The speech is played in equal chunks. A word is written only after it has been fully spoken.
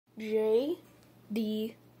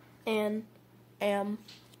JDNM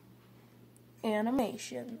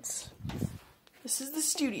Animations. This is the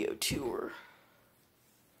studio tour.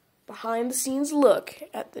 Behind the scenes look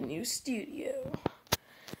at the new studio.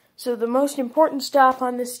 So the most important stop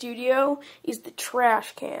on this studio is the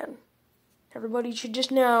trash can. Everybody should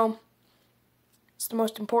just know it's the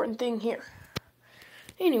most important thing here.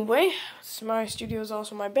 Anyway, my studio is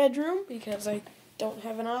also my bedroom because I don't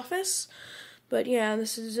have an office. But yeah,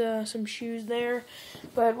 this is some shoes there.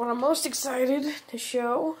 But what I'm most excited to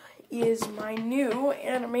show is my new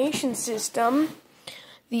animation system,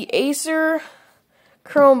 the Acer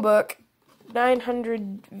Chromebook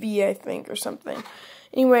 900V, I think, or something.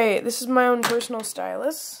 Anyway, this is my own personal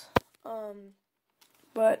stylus.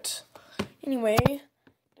 But anyway,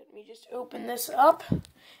 let me just open this up.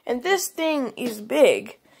 And this thing is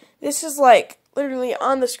big. This is like literally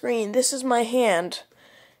on the screen. This is my hand.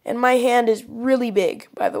 And my hand is really big,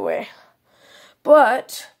 by the way.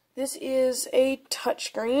 But this is a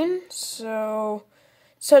touchscreen. So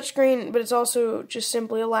it's touchscreen, but it's also just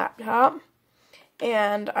simply a laptop.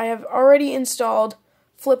 And I have already installed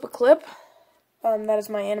Flip-A-Clip. That is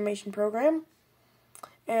my animation program.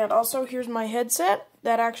 And also, here's my headset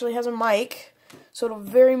that actually has a mic. So it'll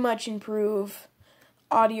very much improve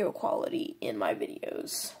audio quality in my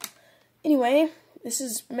videos. Anyway, this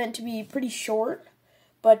is meant to be pretty short.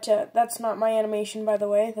 But that's not my animation, by the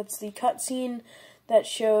way. That's the cutscene that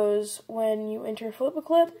shows when you enter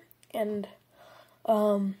Flip-A-Clip. And,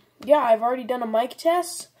 yeah, I've already done a mic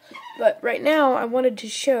test. But right now, I wanted to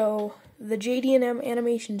show the JDNM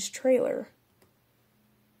Animations trailer.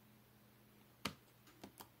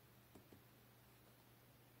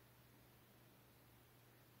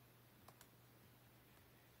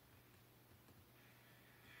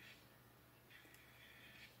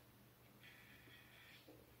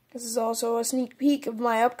 This is also a sneak peek of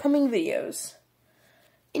my upcoming videos.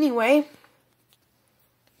 Anyway,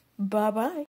 bye-bye.